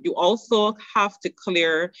 Now you also have to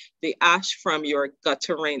clear the ash from your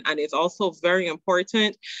guttering, and it's also very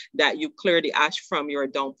important that you clear the ash from your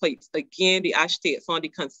downpipes. Again, the ash takes on the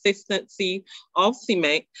consistency of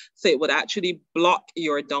cement, so it would actually block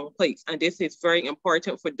your downpipes. And this is very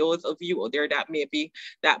important for those of you out there that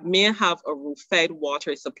may have a roof-fed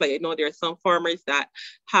water supply. I know there are some farmers that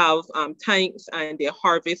have tanks and they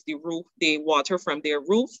harvest the water from their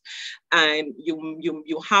roof, and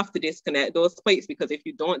you have to disconnect those pipes, because if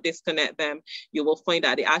you don't disconnect them, you will find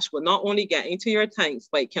that the ash will not only get into your tanks,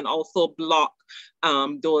 but it can also block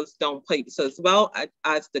those downpipes as well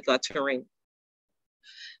as the guttering.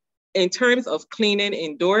 In terms of cleaning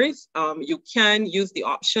indoors, you can use the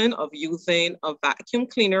option of using a vacuum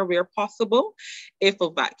cleaner where possible. If a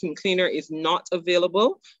vacuum cleaner is not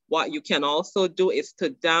available, what you can also do is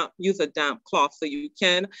to use a damp cloth. So you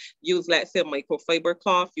can use, let's say, a microfiber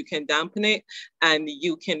cloth, you can dampen it, and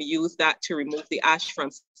you can use that to remove the ash from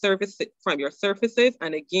your surfaces.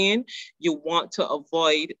 And again, you want to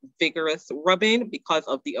avoid vigorous rubbing because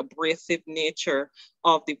of the abrasive nature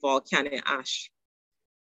of the volcanic ash.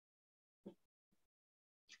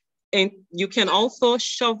 And you can also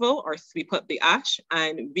shovel or sweep up the ash.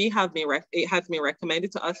 And it has been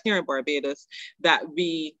recommended to us here in Barbados that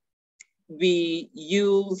we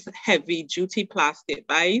use heavy duty plastic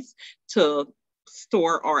bags to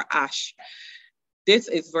store our ash. This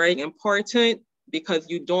is very important because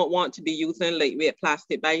you don't want to be using lightweight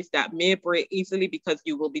plastic bags that may break easily, because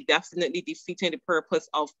you will be definitely defeating the purpose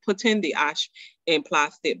of putting the ash in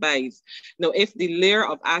plastic bags. Now, if the layer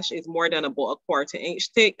of ash is more than about a 1/4 inch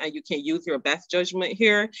thick, and you can use your best judgment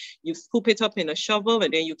here, you scoop it up in a shovel,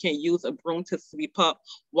 and then you can use a broom to sweep up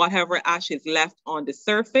whatever ash is left on the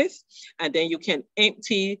surface. And then you can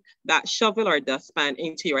empty that shovel or dustpan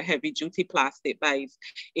into your heavy duty plastic bags.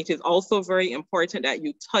 It is also very important that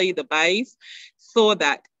you tie the bags so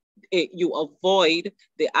that you avoid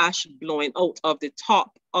the ash blowing out of the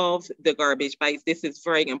top of the garbage bags. This is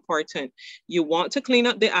very important. You want to clean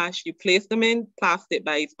up the ash, you place them in plastic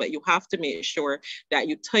bags, but you have to make sure that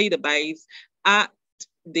you tie the bags at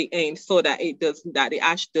the end so that the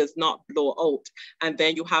ash does not blow out. And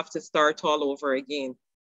then you have to start all over again.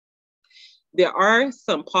 There are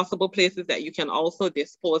some possible places that you can also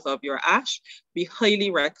dispose of your ash. We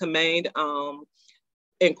highly recommend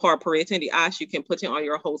incorporating the ash. You can put it on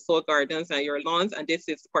your household gardens and your lawns. And this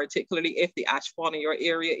is particularly if the ash fall in your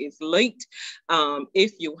area is light.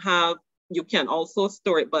 If you have, you can also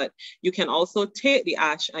store it, but you can also take the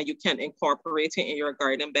ash and you can incorporate it in your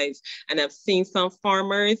garden beds. And I've seen some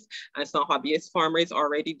farmers and some hobbyist farmers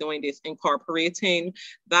already doing this, incorporating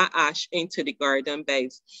that ash into the garden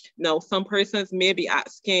beds. Now, some persons may be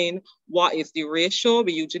asking, what is the ratio?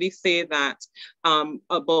 We usually say that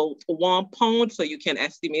about 1 pound, so you can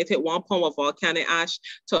estimate it, 1 pound of volcanic ash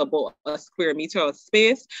to about a square meter of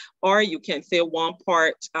space, or you can say 1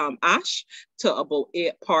 part ash to about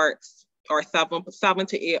 8 parts or 7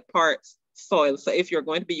 to 8 parts soil. So if you're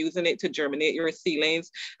going to be using it to germinate your seedlings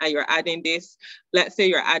and you're adding this, let's say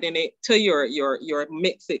you're adding it to your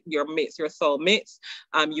soil mix,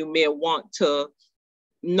 you may want to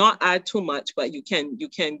not add too much, but you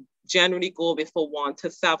can generally go with a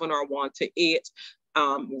 1:7 or 1:8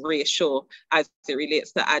 ratio as it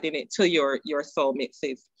relates to adding it to your soil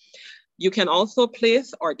mixes. You can also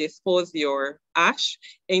place or dispose your ash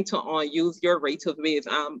into use your right of ways.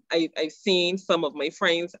 I've seen some of my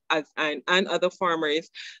friends and other farmers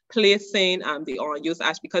placing the unused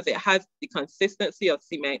ash because it has the consistency of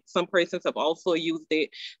cement. Some persons have also used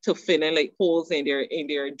it to fill in like holes in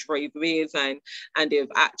their driveways, and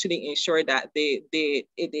they've actually ensured that they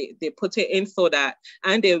put it in so that,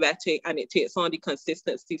 and they wet it and it takes on the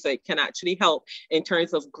consistency, so it can actually help in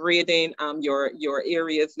terms of grading your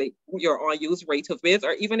areas, like your unused right of ways,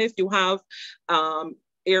 or even if you have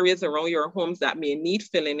areas around your homes that may need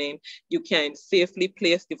filling in, you can safely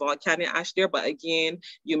place the volcanic ash there. But again,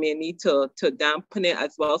 you may need to dampen it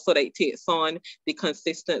as well so that it takes on the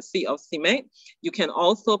consistency of cement. You can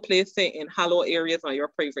also place it in hollow areas on your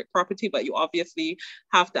private property, but you obviously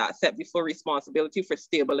have to accept the full responsibility for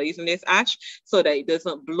stabilizing this ash so that it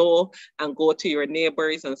doesn't blow and go to your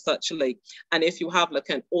neighbors and such like. And if you have like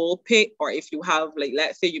an old pit, or if you have like,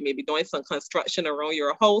 let's say you may be doing some construction around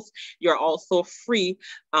your house, you're also free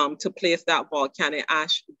to place that volcanic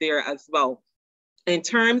ash there as well. In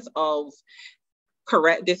terms of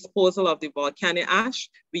correct disposal of the volcanic ash,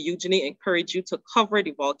 we usually encourage you to cover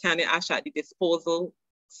the volcanic ash at the disposal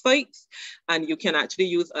sites, and you can actually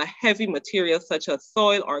use a heavy material such as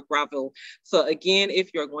soil or gravel. So again,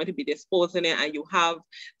 if you're going to be disposing it and you have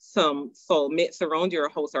some soil mix around your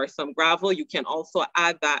house or some gravel, you can also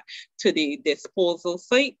add that to the disposal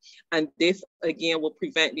site, and this again will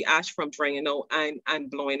prevent the ash from drying out and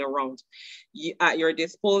blowing around. At your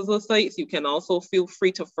disposal sites, you can also feel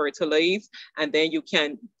free to fertilize, and then you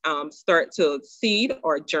can start to seed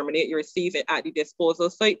or germinate your seeds at the disposal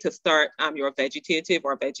site to start your vegetative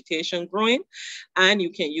or vegetation growing. And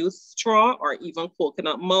you can use straw or even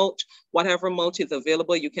coconut mulch, whatever mulch is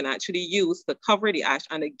available, you can actually use to cover the ash.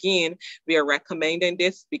 And again, we are recommending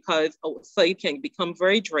this because outside can become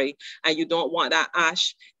very dry, and you don't want that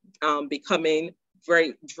ash becoming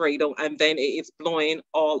very dried out and then it is blowing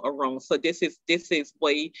all around. So this is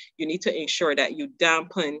why you need to ensure that you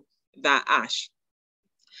dampen that ash.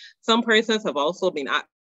 Some persons have also been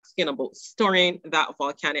asking about storing that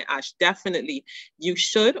volcanic ash. Definitely, you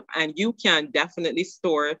should, and you can definitely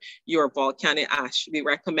store your volcanic ash. We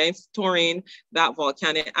recommend storing that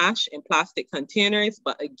volcanic ash in plastic containers,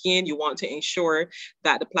 but again, you want to ensure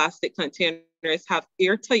that the plastic containers have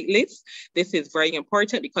airtight lids. This is very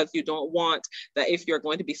important because you don't want that if you're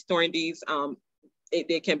going to be storing these,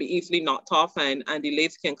 they can be easily knocked off and the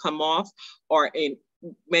lids can come off, or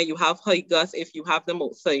when you have high gusts, if you have them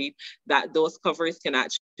outside, that those covers can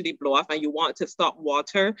actually blow off, and you want to stop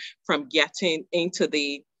water from getting into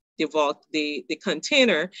the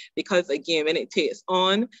container, because again, when it takes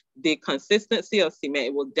on the consistency of cement,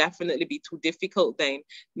 it will definitely be too difficult then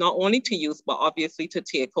not only to use, but obviously to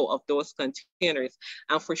take out of those containers.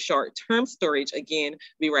 And for short-term storage, again,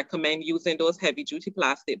 we recommend using those heavy-duty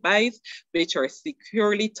plastic bags, which are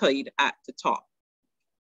securely tied at the top.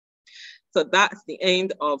 So that's the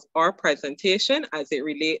end of our presentation as it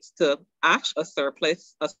relates to ash, a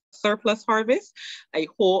surplus harvest. I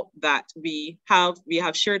hope that we have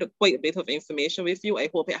shared quite a bit of information with you. I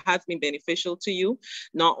hope it has been beneficial to you,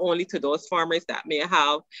 not only to those farmers that may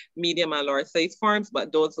have medium and large size farms,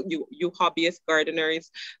 but those you hobbyist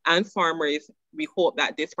gardeners and farmers. We hope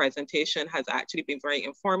that this presentation has actually been very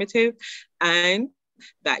informative, and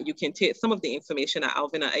that you can take some of the information that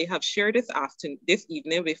Alvin and I have shared this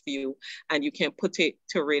evening with you, and you can put it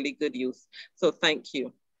to really good use. So thank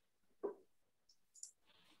you.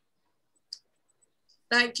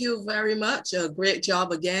 Thank you very much. A great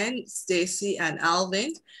job again, Stacey and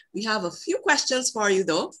Alvin. We have a few questions for you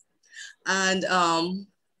though. And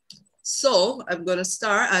so I'm gonna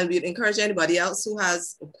start, and we'd encourage anybody else who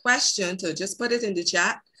has a question to just put it in the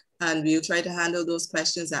chat, and we'll try to handle those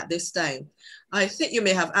questions at this time. I think you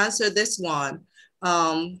may have answered this one.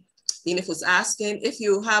 Enif was asking, if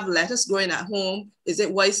you have lettuce growing at home, is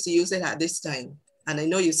it wise to use it at this time? And I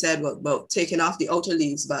know you said about taking off the outer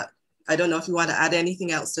leaves, but I don't know if you want to add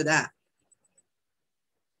anything else to that.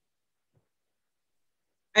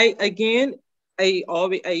 I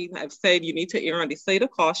have said you need to err on the side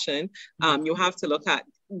of caution. You have to look at,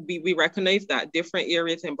 we recognize that different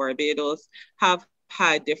areas in Barbados have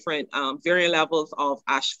had different varying levels of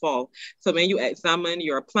ash fall. So when you examine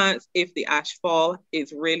your plants, if the ash fall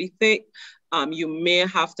is really thick, you may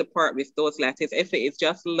have to part with those lettuce. If it is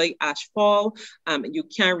just light ash fall, you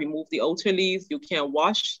can remove the outer leaves. You can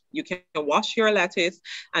wash your lettuce,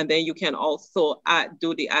 and then you can also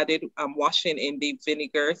do the added washing in the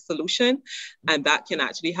vinegar solution, and that can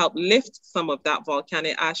actually help lift some of that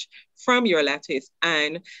volcanic ash from your lettuce.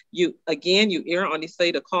 And you err on the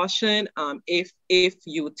side of caution. If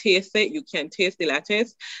you taste it, you can taste the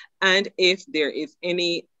lettuce, and if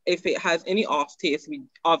it has any off taste,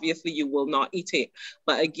 obviously you will not eat it.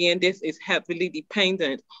 But again, this is heavily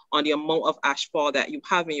dependent on the amount of ash fall that you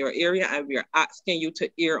have in your area, and we are asking you to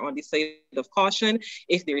err on the side of caution.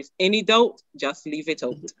 If there is any doubt, just leave it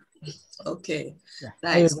out. Okay, yeah,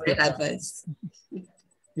 thanks. Great advice.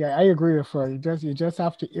 Yeah, I agree with her. You just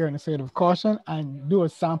have to err on the side of caution and do a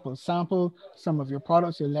sample some of your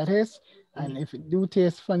products, your lettuce, and if it do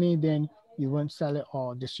taste funny, then you won't sell it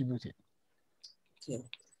or distribute it. Okay.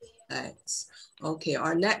 Thanks. Okay,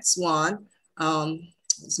 our next one,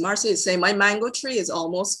 Marcy is saying, my mango tree is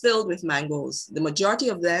almost filled with mangoes. The majority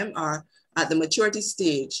of them are at the maturity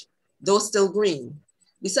stage, though still green.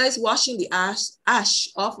 Besides washing the ash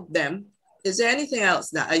off of them, is there anything else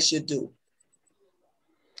that I should do?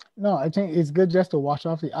 No, I think it's good just to wash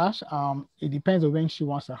off the ash. It depends on when she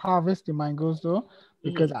wants to harvest the mangoes though,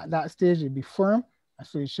 because at that stage it'll be firm,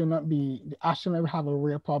 so it should not be, the ash should never have a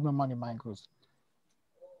real problem on the mangoes.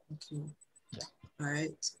 Okay. Yeah. All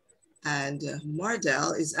right. And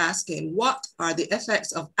Mardell is asking, what are the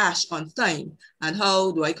effects of ash on thyme and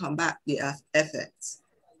how do I combat the effects?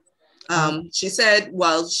 She said,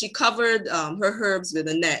 well, she covered her herbs with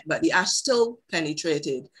a net, but the ash still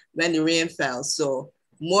penetrated when the rain fell. So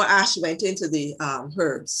more ash went into the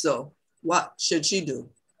herbs. So what should she do?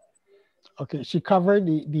 Okay, she covered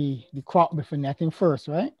the crop with a netting first,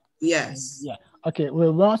 right? Yes. Yeah. Okay.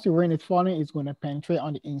 Well, once the rain is falling, it's going to penetrate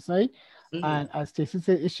on the inside. And as Stacey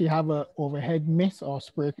said, if she have a overhead mist or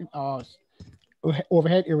spray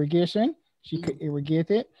overhead irrigation, she could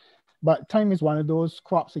irrigate it. But thyme is one of those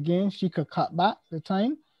crops again. She could cut back the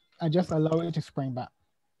thyme and just allow it to spring back.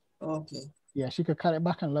 Okay. Yeah, she could cut it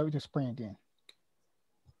back and allow it to spring again.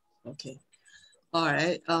 Okay. All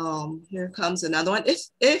right. Here comes another one.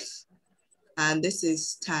 And this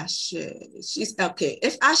is Tash. She's okay.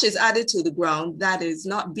 If ash is added to the ground that is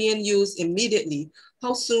not being used immediately,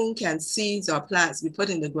 how soon can seeds or plants be put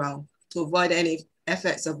in the ground to avoid any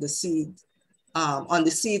effects of the seed on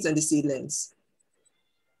the seeds and the seedlings?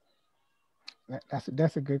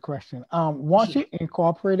 That's a good question. Once you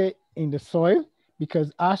incorporate it in the soil,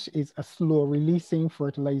 because ash is a slow releasing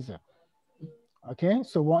fertilizer. Okay,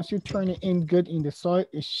 so once you turn it in good in the soil,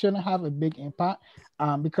 it shouldn't have a big impact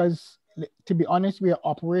because to be honest, we are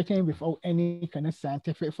operating without any kind of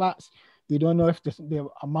scientific facts. We don't know if the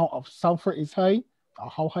amount of sulfur is high, or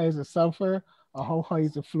how high is the sulfur, or how high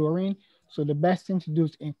is the fluorine. So the best thing to do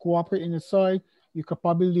is incorporate in the soil. You could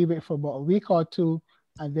probably leave it for about a week or two,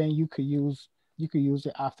 and then you could use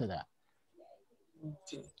it after that.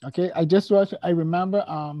 Okay, I remember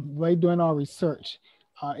while doing our research,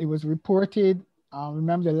 it was reported,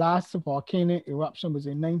 remember the last volcanic eruption was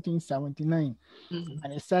in 1979.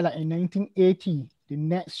 And it said that in 1980, the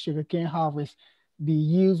next sugarcane harvest, the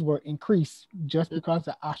yields were increased just because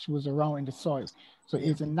the ash was around in the soil. So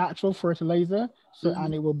it's a natural fertilizer, so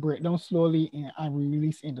and it will break down slowly and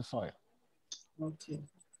release in the soil. Okay.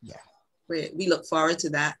 Yeah. Great. We look forward to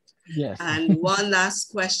that. Yes. And one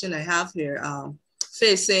last question I have here.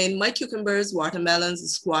 Faye saying, my cucumbers, watermelons, and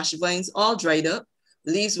squash vines all dried up.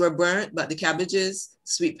 The leaves were burnt, but the cabbages,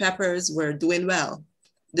 sweet peppers were doing well.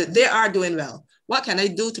 They are doing well. What can I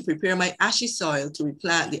do to prepare my ashy soil to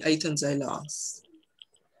replant the items I lost?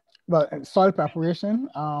 Well, soil preparation,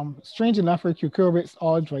 strange enough, for cucurbits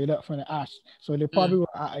all dried up from the ash. So they probably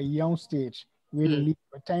were at a young stage where the leaves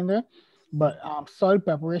were tender. But soil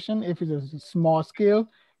preparation, if it's a small scale,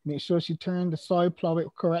 make sure she turned the soil, plow it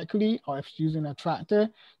correctly, or if she's using a tractor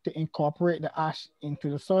to incorporate the ash into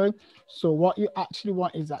the soil. So what you actually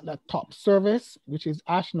want is that the top surface, which is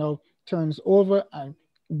ash now, turns over and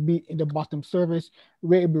be in the bottom surface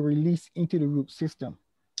where it will be released into the root system.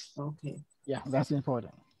 Okay. Yeah, that's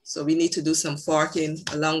important. So we need to do some forking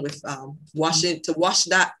along with washing to wash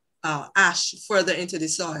that ash further into the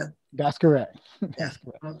soil. That's correct. That's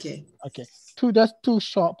correct. Okay. Okay. Just two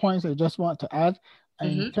short points I just want to add.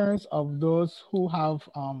 In terms of those who have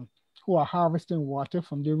who are harvesting water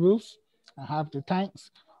from the roofs and have the tanks,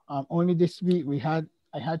 only this week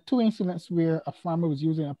I had two incidents where a farmer was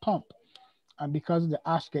using a pump, and because the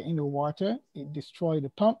ash get in the water, it destroyed the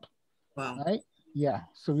pump. Wow. Right? Yeah.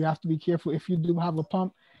 So we have to be careful. If you do have a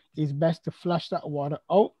pump, it's best to flush that water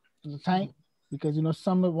out of the tank because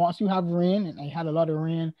once you have rain, and I had a lot of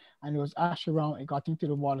rain and there was ash around, it got into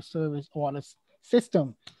the water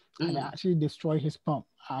system and it actually destroyed his pump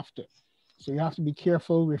after. So you have to be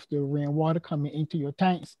careful with the rainwater coming into your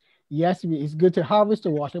tanks. Yes, it's good to harvest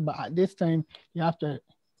the water, but at this time you have to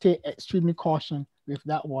take extremely caution with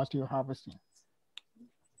that water you're harvesting.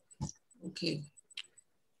 Okay.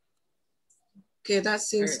 Okay, that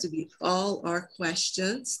seems to be all our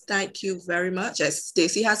questions. Thank you very much.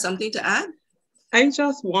 Stacey has something to add? I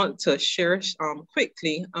just want to share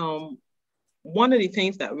quickly one of the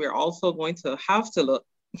things that we're also going to have to look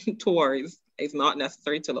towards. It's not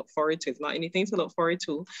necessary to look forward to. It's not anything to look forward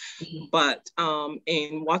to. But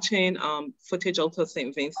in watching footage out of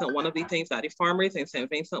St. Vincent, one of the things that the farmers in St.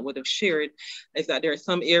 Vincent would have shared is that there are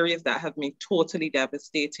some areas that have been totally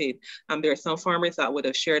devastated. There are some farmers that would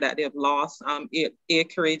have shared that they've lost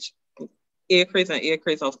acres and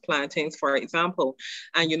acres of plantains, for example.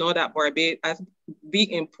 And you know that Barbados, as we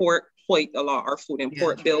import quite a lot, our food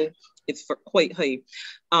import bill is quite high.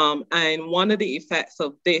 And one of the effects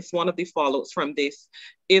of this, one of the fallouts from this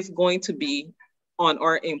is going to be on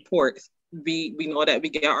our imports. We know that we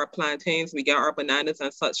get our plantains, we get our bananas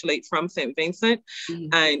and such like from St. Vincent.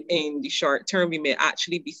 And in the short term, we may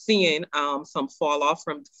actually be seeing some fall off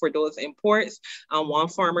for those imports. One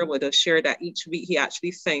farmer would have shared that each week he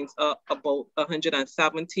actually sends up about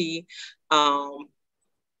 170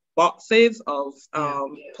 boxes of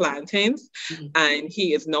plantains, and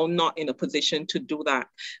he is now not in a position to do that.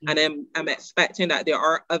 And I'm expecting that there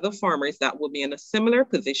are other farmers that will be in a similar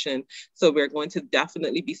position. So we're going to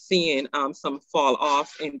definitely be seeing some fall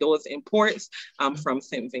off in those imports from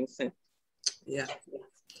St. Vincent. Yeah.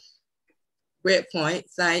 Great point.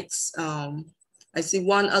 Thanks. I see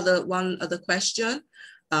one other question.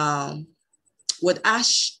 Would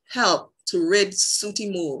ash help to rid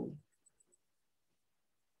sooty mold?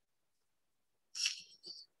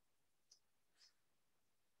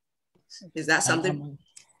 Is that something?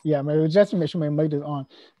 Yeah, just to make sure my mic is on.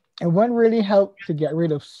 It won't really help to get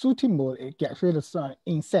rid of sooty mold. It gets rid of some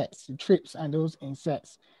insects, trips, and those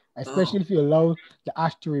insects, especially if you allow the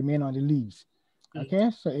ash to remain on the leaves.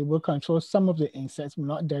 Okay, so it will control some of the insects, but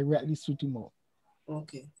not directly sooty mold.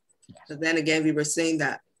 Okay. Yes. So then again, we were saying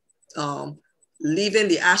that leaving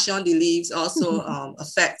the ash on the leaves also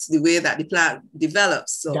affects the way that the plant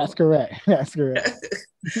develops. So that's correct. That's correct.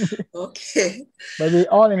 Okay. But we're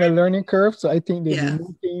all in a learning curve, so I think there'll be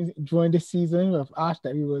more things during the season of ash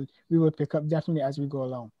that we will pick up definitely as we go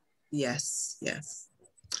along. Yes, yes.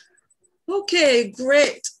 Okay,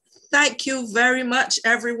 great. Thank you very much,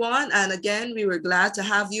 everyone. And again, we were glad to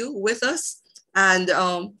have you with us.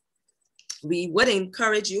 And we would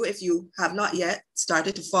encourage you, if you have not yet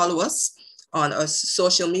started, to follow us on our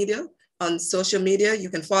social media. On social media, you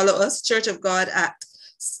can follow us, Church of God at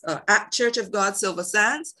Church of God Silver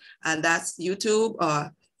Sands, and that's YouTube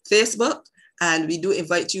or Facebook. And we do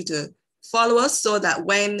invite you to follow us so that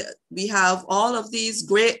when we have all of these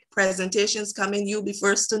great presentations coming, you'll be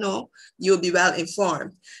first to know, you'll be well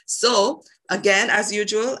informed. So again, as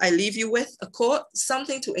usual, I leave you with a quote,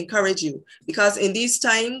 something to encourage you, because in these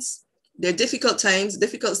times, they're difficult times,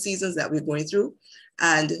 difficult seasons that we're going through,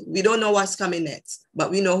 and we don't know what's coming next,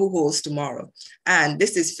 but we know who holds tomorrow. And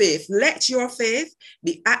this is faith. Let your faith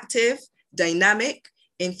be active, dynamic,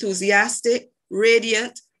 enthusiastic,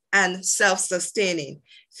 radiant, and self-sustaining.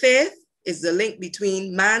 Faith is the link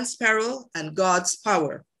between man's peril and God's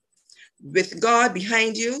power. With God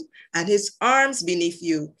behind you and his arms beneath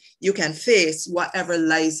you, you can face whatever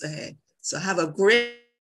lies ahead. So have a great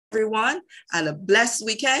everyone and a blessed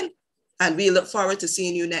weekend, and we look forward to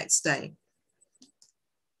seeing you next time.